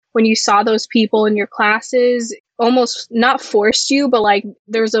when you saw those people in your classes, almost not forced you, but like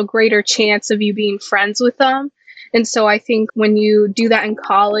there's a greater chance of you being friends with them. And so I think when you do that in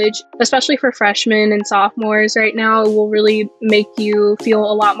college, especially for freshmen and sophomores right now, it will really make you feel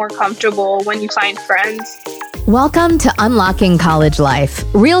a lot more comfortable when you find friends. Welcome to Unlocking College Life,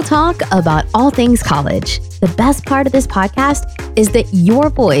 real talk about all things college. The best part of this podcast is that your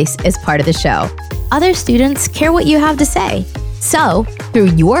voice is part of the show. Other students care what you have to say. So, through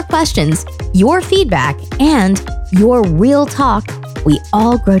your questions, your feedback, and your real talk, we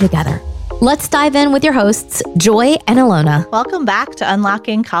all grow together. Let's dive in with your hosts, Joy and Ilona. Welcome back to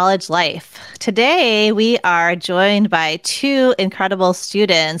Unlocking College Life. Today, we are joined by two incredible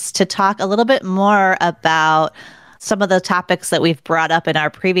students to talk a little bit more about some of the topics that we've brought up in our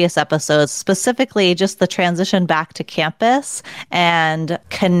previous episodes, specifically just the transition back to campus and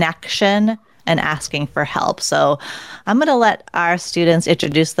connection and asking for help. So I'm going to let our students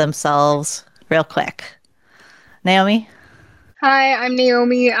introduce themselves real quick. Naomi? Hi, I'm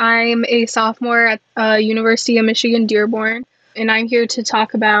Naomi. I'm a sophomore at University of Michigan, Dearborn, and I'm here to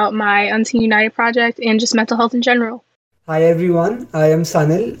talk about my Unseen United project and just mental health in general. Hi everyone, I am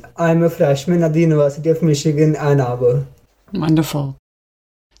Sanil. I'm a freshman at the University of Michigan, Ann Arbor. Wonderful.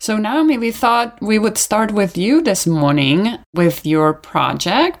 So Naomi, we thought we would start with you this morning with your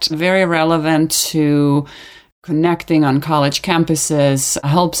project, very relevant to connecting on college campuses,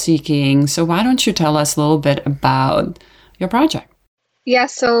 help seeking. So why don't you tell us a little bit about your project? Yeah,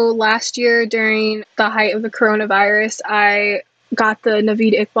 so last year during the height of the coronavirus, I got the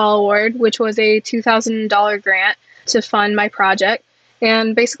Naveed Iqbal Award, which was a $2,000 grant to fund my project.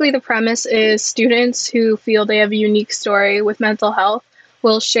 And basically the premise is students who feel they have a unique story with mental health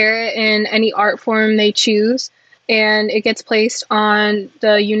will share it in any art form they choose. And it gets placed on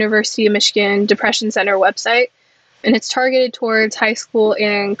the University of Michigan Depression Center website. And it's targeted towards high school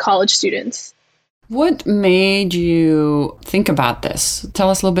and college students. What made you think about this? Tell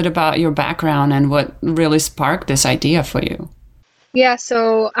us a little bit about your background and what really sparked this idea for you. Yeah,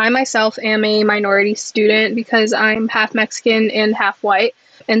 so I myself am a minority student because I'm half Mexican and half white.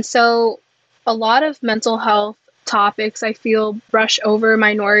 And so a lot of mental health topics I feel brush over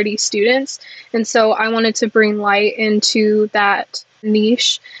minority students. And so I wanted to bring light into that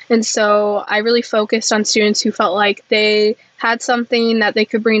niche. And so I really focused on students who felt like they had something that they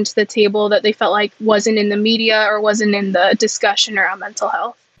could bring to the table that they felt like wasn't in the media or wasn't in the discussion around mental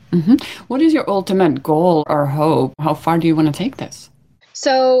health. Mm-hmm. What is your ultimate goal or hope? How far do you want to take this?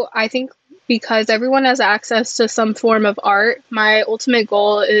 So I think because everyone has access to some form of art, my ultimate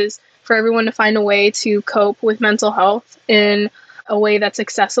goal is for everyone to find a way to cope with mental health in a way that's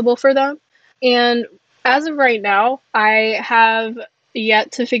accessible for them. And as of right now, I have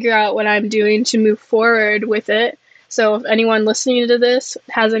yet to figure out what I'm doing to move forward with it. So if anyone listening to this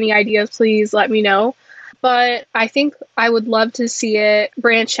has any ideas, please let me know. But I think I would love to see it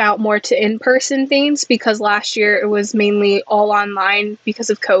branch out more to in-person things because last year it was mainly all online because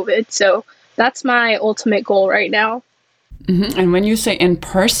of COVID. So that's my ultimate goal right now. Mm-hmm. And when you say in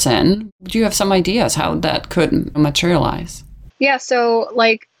person, do you have some ideas how that could materialize? Yeah, so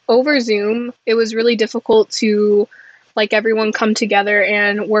like over Zoom, it was really difficult to like everyone come together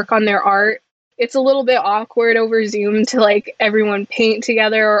and work on their art. It's a little bit awkward over Zoom to like everyone paint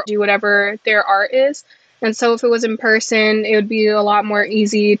together or do whatever their art is. And so if it was in person, it would be a lot more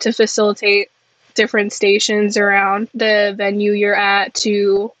easy to facilitate different stations around the venue you're at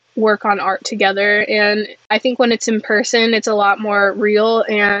to work on art together. And I think when it's in person, it's a lot more real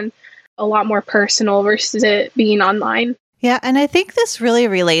and a lot more personal versus it being online. Yeah, and I think this really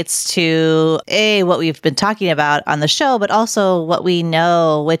relates to, what we've been talking about on the show, but also what we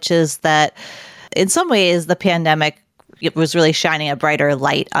know, which is that in some ways the pandemic it was really shining a brighter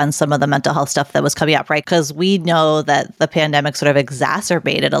light on some of the mental health stuff that was coming up, right? Because we know that the pandemic sort of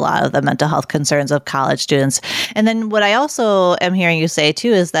exacerbated a lot of the mental health concerns of college students. And then what I also am hearing you say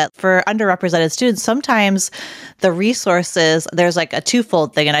too is that for underrepresented students, sometimes the resources, there's like a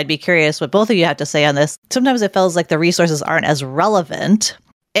twofold thing, and I'd be curious what both of you have to say on this. Sometimes it feels like the resources aren't as relevant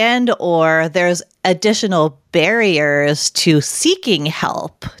and or there's additional barriers to seeking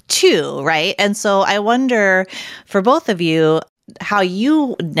help too, right? And so I wonder for both of you how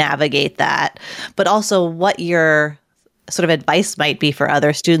you navigate that, but also what your sort of advice might be for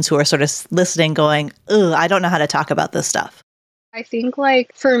other students who are sort of listening going, "Ooh, I don't know how to talk about this stuff." I think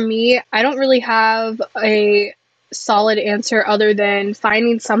like for me, I don't really have a solid answer other than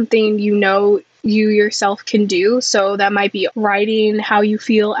finding something you yourself can do. So that might be writing how you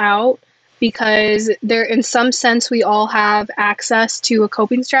feel out, because there, in some sense, we all have access to a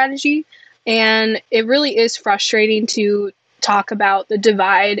coping strategy. And it really is frustrating to talk about the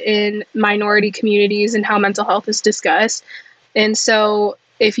divide in minority communities and how mental health is discussed. And so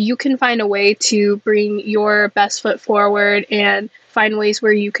if you can find a way to bring your best foot forward and find ways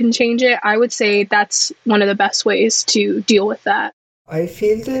where you can change it, I would say that's one of the best ways to deal with that. I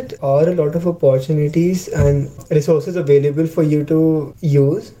feel that there are a lot of opportunities and resources available for you to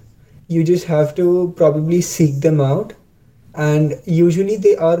use. You just have to probably seek them out. And usually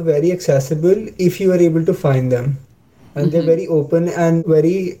they are very accessible if you are able to find them. And they're very open and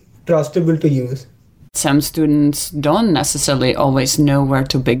very trustable to use. Some students don't necessarily always know where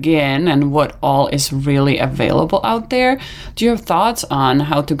to begin and what all is really available out there. Do you have thoughts on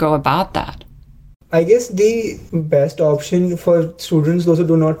how to go about that? I guess the best option for students, those who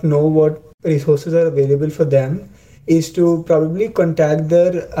do not know what resources are available for them, is to probably contact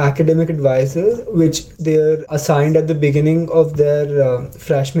their academic advisor, which they're assigned at the beginning of their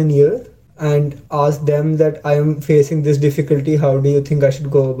freshman year, and ask them that I am facing this difficulty, how do you think I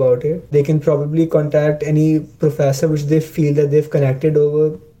should go about it? They can probably contact any professor which they feel that they've connected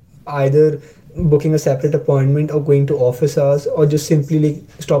over, either booking a separate appointment or going to office hours or just simply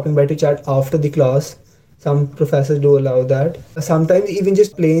stopping by to chat after the class. Some professors do allow that. Sometimes even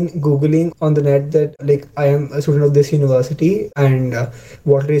just plain Googling on the net that I am a student of this university and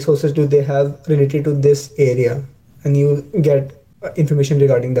what resources do they have related to this area, and you get information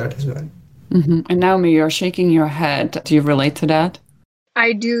regarding that as well. Mm-hmm. And Naomi, you're shaking your head. Do you relate to that?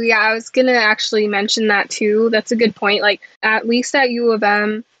 I do, yeah. I was going to actually mention that too. That's a good point. At least at U of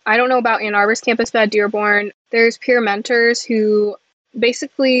M, I don't know about Ann Arbor's campus, but at Dearborn, there's peer mentors who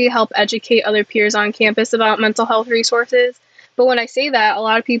basically help educate other peers on campus about mental health resources. But when I say that, a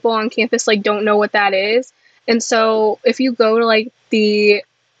lot of people on campus don't know what that is. And so if you go to the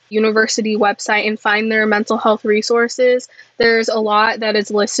university website and find their mental health resources, there's a lot that is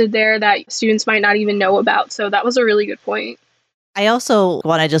listed there that students might not even know about. So that was a really good point. I also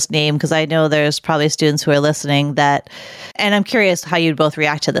want to just name, because I know there's probably students who are listening that, and I'm curious how you'd both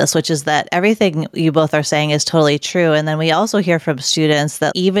react to this, which is that everything you both are saying is totally true. And then we also hear from students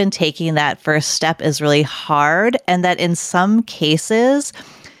that even taking that first step is really hard, and that in some cases,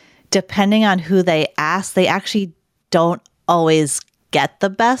 depending on who they ask, they actually don't always get the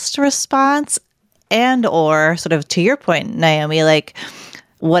best response. And or sort of to your point, Naomi,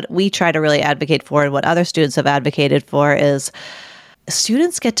 what we try to really advocate for and what other students have advocated for is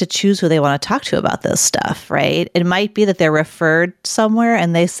students get to choose who they want to talk to about this stuff, right? It might be that they're referred somewhere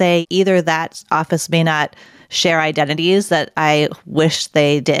and they say either that office may not share identities that I wish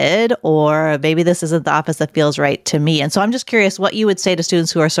they did, or maybe this isn't the office that feels right to me. And so I'm just curious what you would say to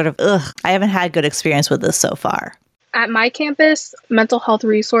students who are sort of, I haven't had good experience with this so far. At my campus, mental health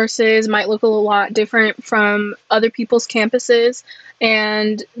resources might look a lot different from other people's campuses,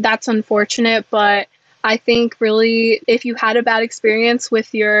 and that's unfortunate. But I think really, if you had a bad experience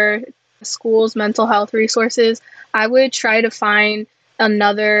with your school's mental health resources, I would try to find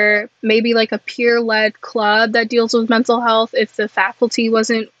another, maybe a peer-led club that deals with mental health if the faculty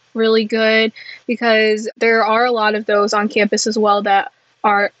wasn't really good, because there are a lot of those on campus as well that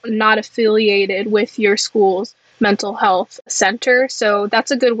are not affiliated with your school's mental health center. So that's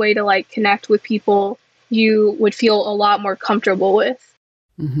a good way to connect with people you would feel a lot more comfortable with.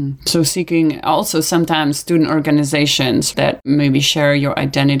 Mm-hmm. So seeking also sometimes student organizations that maybe share your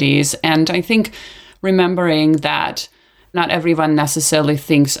identities. And I think remembering that not everyone necessarily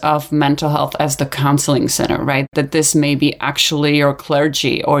thinks of mental health as the counseling center, right? That this may be actually your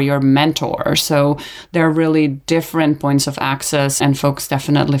clergy or your mentor. So there are really different points of access, and folks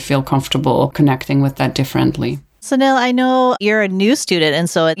definitely feel comfortable connecting with that differently. Sunil, I know you're a new student, and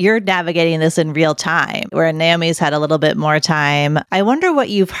so you're navigating this in real time, where Naomi's had a little bit more time. I wonder what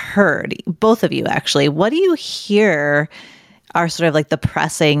you've heard, both of you actually. What do you hear are sort of the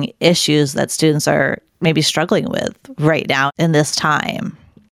pressing issues that students are maybe struggling with right now in this time?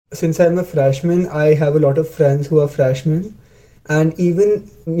 Since I'm a freshman, I have a lot of friends who are freshmen, and even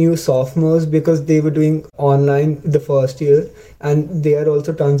new sophomores, because they were doing online the first year, and they are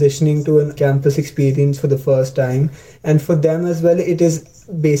also transitioning to a campus experience for the first time. And for them as well, it is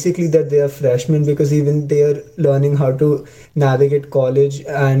basically that they are freshmen, because even they are learning how to navigate college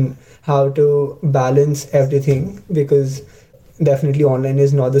and how to balance everything, because definitely online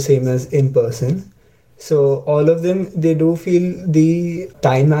is not the same as in person. So all of them, they do feel the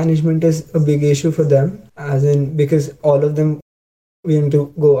time management is a big issue for them, because all of them, we want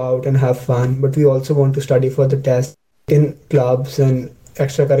to go out and have fun, but we also want to study for the test in clubs and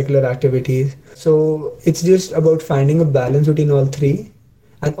extracurricular activities. So it's just about finding a balance between all three,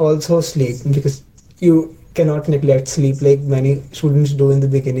 and also sleep, because you cannot neglect sleep like many students do in the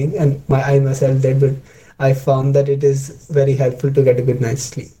beginning, and I myself did, but I found that it is very helpful to get a good night's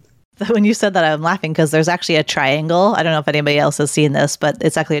sleep. When you said that, I'm laughing because there's actually a triangle. I don't know if anybody else has seen this, but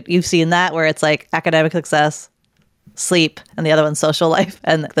it's actually, you've seen that where it's like academic success, sleep, and the other one's social life.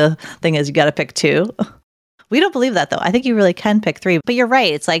 And the thing is, you got to pick two. We don't believe that, though. I think you really can pick three. But you're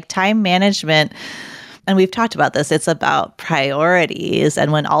right. It's like time management. And we've talked about this. It's about priorities.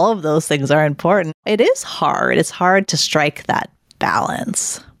 And when all of those things are important, it is hard. It's hard to strike that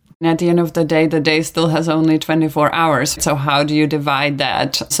balance. And at the end of the day still has only 24 hours. So how do you divide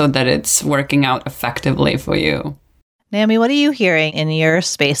that so that it's working out effectively for you? Naomi, what are you hearing in your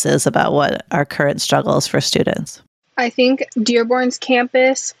spaces about what are current struggles for students? I think Dearborn's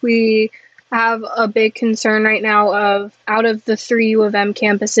campus, we have a big concern right now of out of the 3 U of M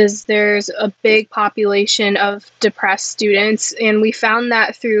campuses, there's a big population of depressed students. And we found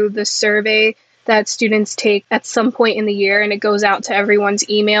that through the survey that students take at some point in the year, and it goes out to everyone's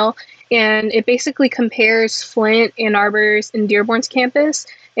email. And it basically compares Flint, Ann Arbor's, and Dearborn's campus.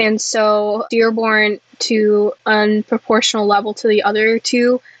 And so Dearborn, to an unproportional level to the other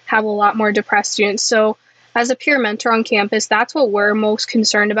two, have a lot more depressed students. So as a peer mentor on campus, that's what we're most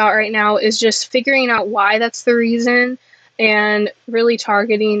concerned about right now, is just figuring out why that's the reason and really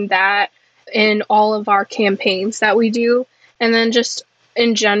targeting that in all of our campaigns that we do. And then just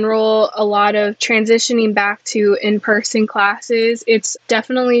in general, a lot of transitioning back to in-person classes. It's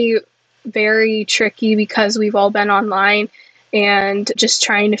definitely very tricky because we've all been online and just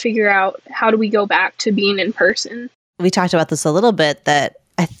trying to figure out how do we go back to being in person. We talked about this a little bit, that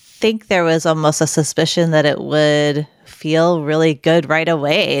I think there was almost a suspicion that it would feel really good right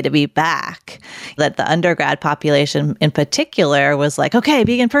away to be back. That the undergrad population in particular was like, okay,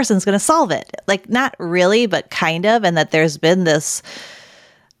 being in person is going to solve it. Like, not really, but kind of. And that there's been this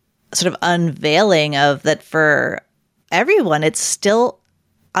sort of unveiling of that for everyone, it's still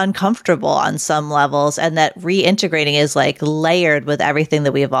uncomfortable on some levels, and that reintegrating is like layered with everything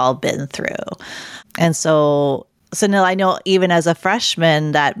that we've all been through. And so Sunil, I know even as a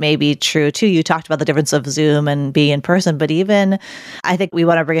freshman, that may be true too. You talked about the difference of Zoom and being in person, but even I think we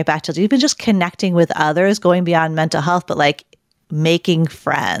want to bring it back to even just connecting with others, going beyond mental health, but like making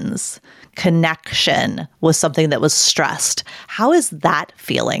friends. Connection was something that was stressed. How is that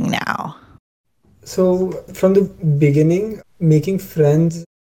feeling now? So from the beginning, making friends,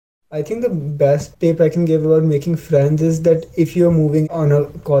 I think the best tip I can give about making friends is that if you're moving on a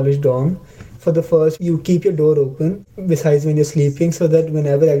college dorm, for the first, you keep your door open besides when you're sleeping, so that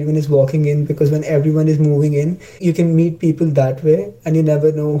whenever everyone is walking in, because when everyone is moving in, you can meet people that way, and you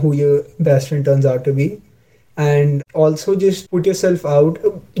never know who your best friend turns out to be. And also just put yourself out,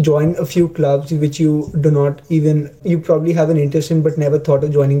 join a few clubs which you probably have an interest in but never thought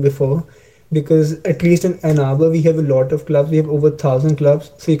of joining before. Because at least in Ann Arbor, we have a lot of clubs. We have over 1,000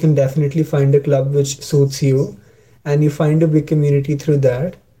 clubs. So you can definitely find a club which suits you. And you find a big community through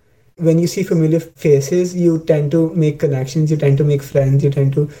that. When you see familiar faces, you tend to make connections, you tend to make friends, you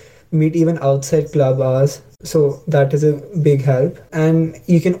tend to meet even outside club hours. So that is a big help. And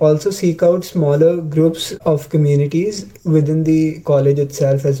you can also seek out smaller groups of communities within the college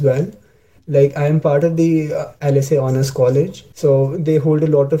itself as well. Like, I am part of the LSA Honors College. So they hold a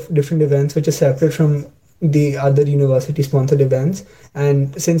lot of different events which are separate from the other university sponsored events.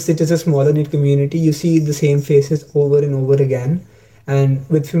 And since it is a smaller knit community, you see the same faces over and over again. And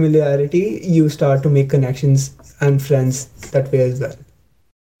with familiarity, you start to make connections and friends that way as well.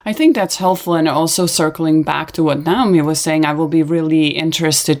 I think that's helpful. And also circling back to what Naomi was saying, I will be really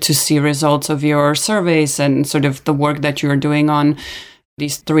interested to see results of your surveys and sort of the work that you're doing on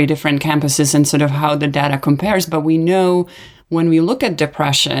these 3 different campuses and sort of how the data compares. But we know when we look at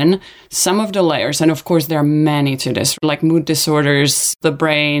depression, some of the layers, and of course there are many to this, like mood disorders, the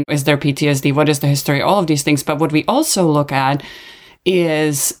brain, is there PTSD, what is the history, all of these things. But what we also look at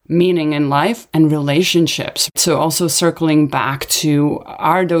is meaning in life and relationships. So also circling back to,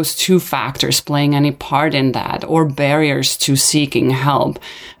 are those 2 factors playing any part in that, or barriers to seeking help?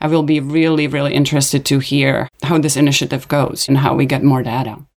 I will be really, really interested to hear how this initiative goes and how we get more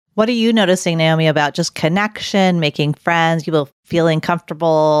data. What are you noticing, Naomi, about just connection, making friends, people feeling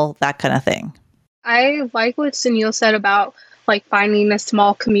comfortable, that kind of thing? I like what Sunil said about like finding a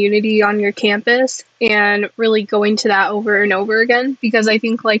small community on your campus and really going to that over and over again, because I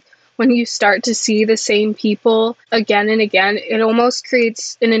think like when you start to see the same people again and again, it almost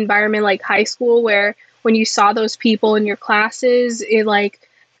creates an environment like high school where when you saw those people in your classes, it like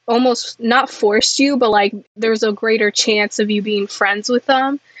almost not forced you, but like there's a greater chance of you being friends with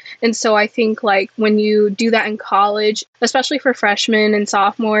them. And so I think like when you do that in college, especially for freshmen and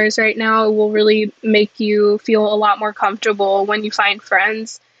sophomores right now, it will really make you feel a lot more comfortable when you find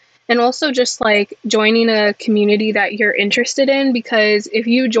friends. And also just like joining a community that you're interested in, because if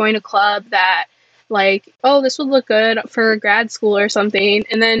you join a club that like, oh, this would look good for grad school or something,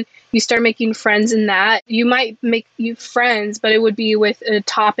 and then you start making friends in that, you might make you friends, but it would be with a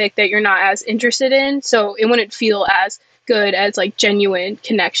topic that you're not as interested in. So it wouldn't feel as good as like genuine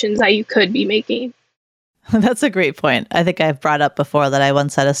connections that you could be making. That's a great point. I think I've brought up before that I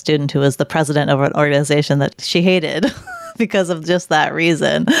once had a student who was the president of an organization that she hated because of just that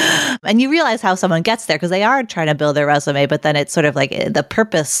reason. And you realize how someone gets there because they are trying to build their resume, but then it's sort of like the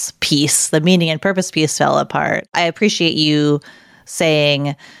purpose piece, the meaning and purpose piece fell apart. I appreciate you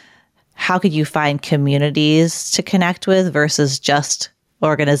saying, how could you find communities to connect with versus just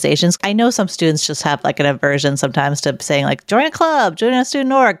organizations? I know some students just have like an aversion sometimes to saying like, join a club, join a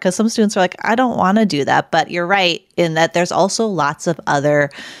student org, because some students are like, I don't want to do that. But you're right in that there's also lots of other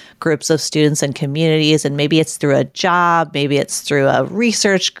groups of students and communities, and maybe it's through a job, maybe it's through a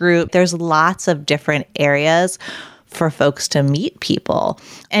research group. There's lots of different areas for folks to meet people.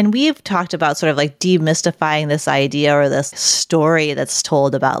 And we've talked about sort of like demystifying this idea or this story that's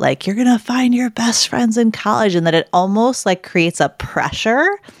told about like, you're going to find your best friends in college, and that it almost like creates a pressure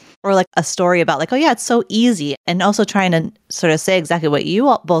or like a story about like, oh yeah, it's so easy. And also trying to sort of say exactly what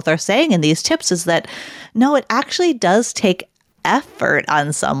you both are saying in these tips is that no, it actually does take effort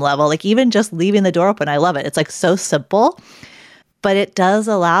on some level, like even just leaving the door open. I love it. It's like so simple. But it does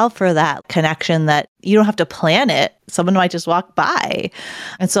allow for that connection that you don't have to plan it. Someone might just walk by.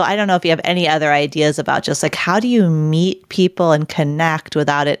 And so I don't know if you have any other ideas about just like, how do you meet people and connect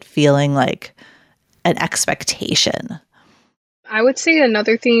without it feeling like an expectation? I would say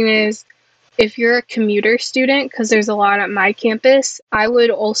another thing is if you're a commuter student, because there's a lot at my campus, I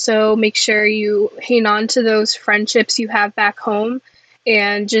would also make sure you hang on to those friendships you have back home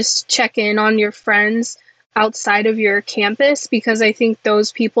and just check in on your friends outside of your campus, because I think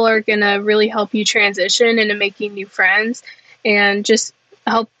those people are going to really help you transition into making new friends and just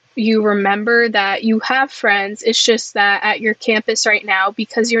help you remember that you have friends. It's just that at your campus right now,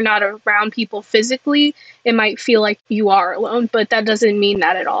 because you're not around people physically, it might feel like you are alone, but that doesn't mean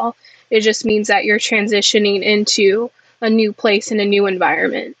that at all. It just means that you're transitioning into a new place and a new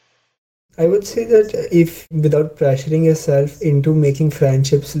environment. I would say that if without pressuring yourself into making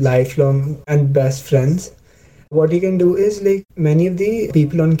friendships lifelong and best friends, what you can do is like many of the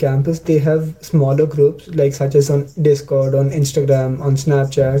people on campus, they have smaller groups like such as on Discord, on Instagram, on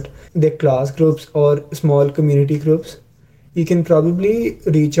Snapchat, their class groups or small community groups. You can probably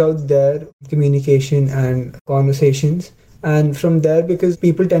reach out there, communication and conversations. And from there, because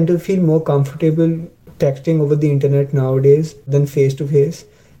people tend to feel more comfortable texting over the internet nowadays than face to face.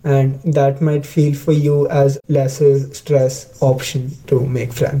 And that might feel for you as lesser stress option to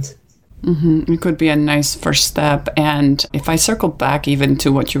make friends. Mm-hmm. It could be a nice first step. And if I circle back even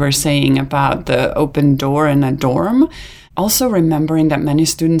to what you were saying about the open door in a dorm, also remembering that many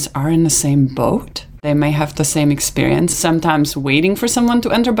students are in the same boat. They may have the same experience, sometimes waiting for someone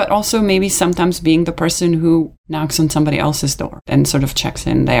to enter, but also maybe sometimes being the person who knocks on somebody else's door and sort of checks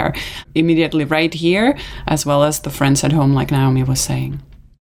in there immediately right here, as well as the friends at home, like Naomi was saying.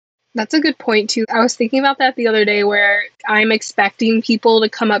 That's a good point too. I was thinking about that the other day where I'm expecting people to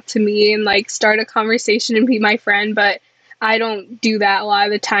come up to me and like start a conversation and be my friend, but I don't do that a lot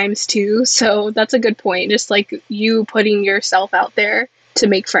of the times too. So that's a good point. Just like you putting yourself out there to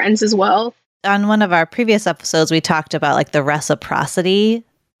make friends as well. On one of our previous episodes, we talked about like the reciprocity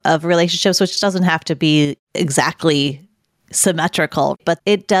of relationships, which doesn't have to be exactly symmetrical, but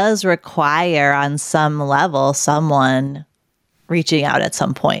it does require on some level someone reaching out at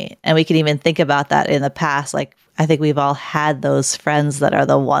some point. And we can even think about that in the past. Like, I think we've all had those friends that are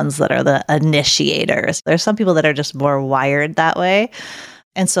the ones that are the initiators. There's some people that are just more wired that way.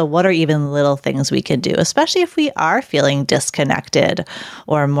 And so what are even little things we can do, especially if we are feeling disconnected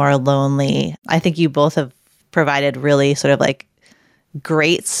or more lonely? I think you both have provided really sort of like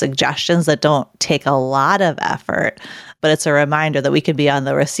great suggestions that don't take a lot of effort, but it's a reminder that we can be on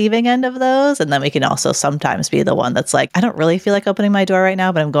the receiving end of those. And then we can also sometimes be the one that's like, I don't really feel like opening my door right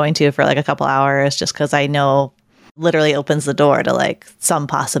now, but I'm going to for like a couple hours just because I know literally opens the door to like some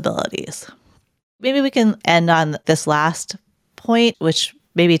possibilities. Maybe we can end on this last point, which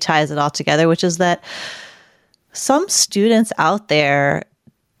maybe ties it all together, which is that some students out there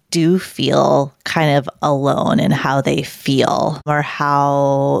do feel kind of alone in how they feel or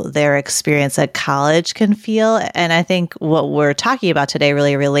how their experience at college can feel. And I think what we're talking about today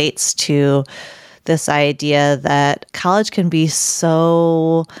really relates to this idea that college can be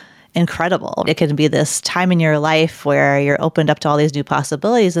so incredible. It can be this time in your life where you're opened up to all these new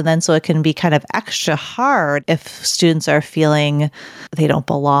possibilities. And then so it can be kind of extra hard if students are feeling they don't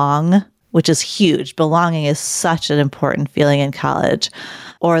belong, which is huge. Belonging is such an important feeling in college,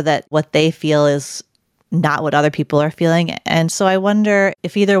 or that what they feel is not what other people are feeling. And so I wonder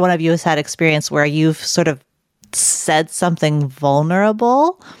if either one of you has had experience where you've sort of said something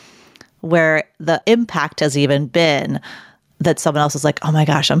vulnerable, where the impact has even been that someone else is like, oh my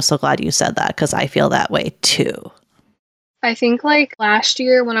gosh, I'm so glad you said that because I feel that way too. I think like last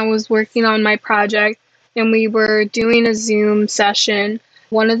year when I was working on my project and we were doing a Zoom session,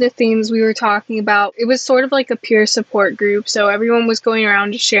 one of the themes we were talking about, it was sort of like a peer support group. So everyone was going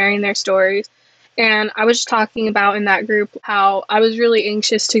around just sharing their stories. And I was just talking about in that group how I was really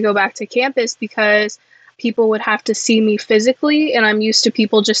anxious to go back to campus because people would have to see me physically, and I'm used to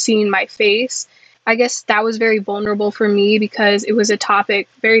people just seeing my face. I guess that was very vulnerable for me because it was a topic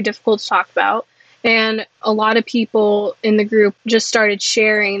very difficult to talk about. And a lot of people in the group just started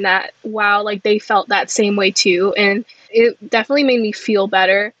sharing that, wow, like they felt that same way too. And it definitely made me feel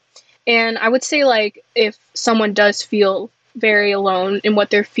better. And I would say, like, if someone does feel very alone in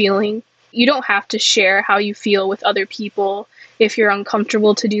what they're feeling, you don't have to share how you feel with other people if you're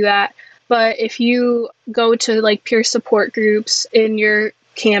uncomfortable to do that. But if you go to like peer support groups in your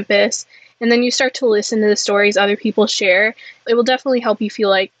campus and then you start to listen to the stories other people share, it will definitely help you feel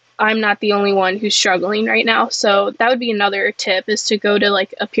like I'm not the only one who's struggling right now. So that would be another tip, is to go to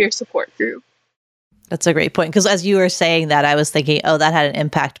like a peer support group. That's a great point. Because as you were saying that, I was thinking, oh, that had an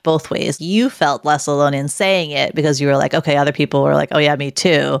impact both ways. You felt less alone in saying it because you were like, okay, other people were like, oh yeah, me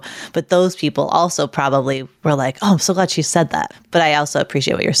too. But those people also probably were like, oh, I'm so glad she said that. But I also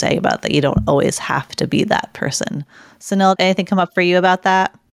appreciate what you're saying about that. You don't always have to be that person. Sunil, anything come up for you about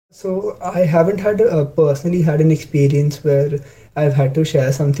that? So I haven't had personally had an experience where I've had to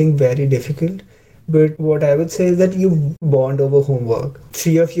share something very difficult. But what I would say is that you bond over homework.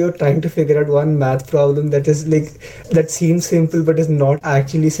 3 of you are trying to figure out one math problem that is like, that seems simple but is not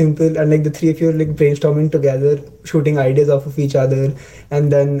actually simple. And like the 3 of you are like brainstorming together, shooting ideas off of each other,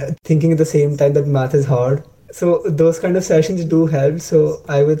 and then thinking at the same time that math is hard. So those kind of sessions do help. So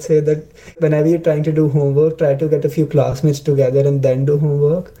I would say that whenever you're trying to do homework, try to get a few classmates together and then do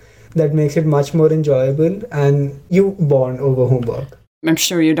homework. That makes it much more enjoyable and you bond over homework. I'm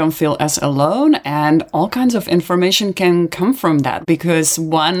sure you don't feel as alone, and all kinds of information can come from that because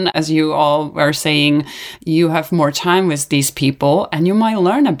one, as you all were saying, you have more time with these people and you might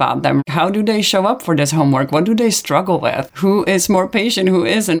learn about them. How do they show up for this homework? What do they struggle with? Who is more patient? Who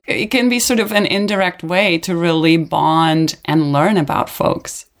isn't? It can be sort of an indirect way to really bond and learn about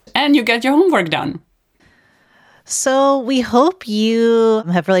folks. And you get your homework done. So we hope you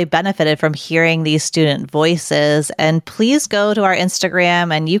have really benefited from hearing these student voices. And please go to our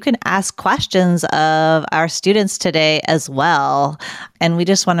Instagram and you can ask questions of our students today as well. And we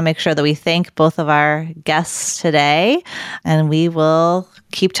just want to make sure that we thank both of our guests today. And we will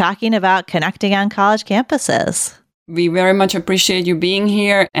keep talking about connecting on college campuses. We very much appreciate you being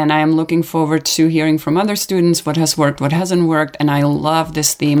here, and I am looking forward to hearing from other students what has worked, what hasn't worked, and I love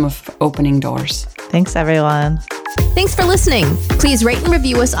this theme of opening doors. Thanks, everyone. Thanks for listening. Please rate and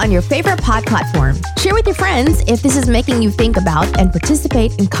review us on your favorite pod platform. Share with your friends if this is making you think about and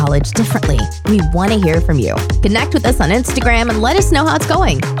participate in college differently. We want to hear from you. Connect with us on Instagram and let us know how it's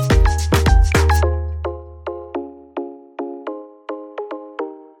going.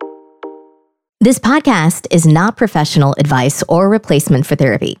 This podcast is not professional advice or replacement for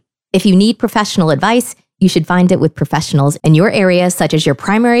therapy. If you need professional advice, you should find it with professionals in your area, such as your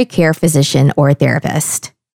primary care physician or therapist.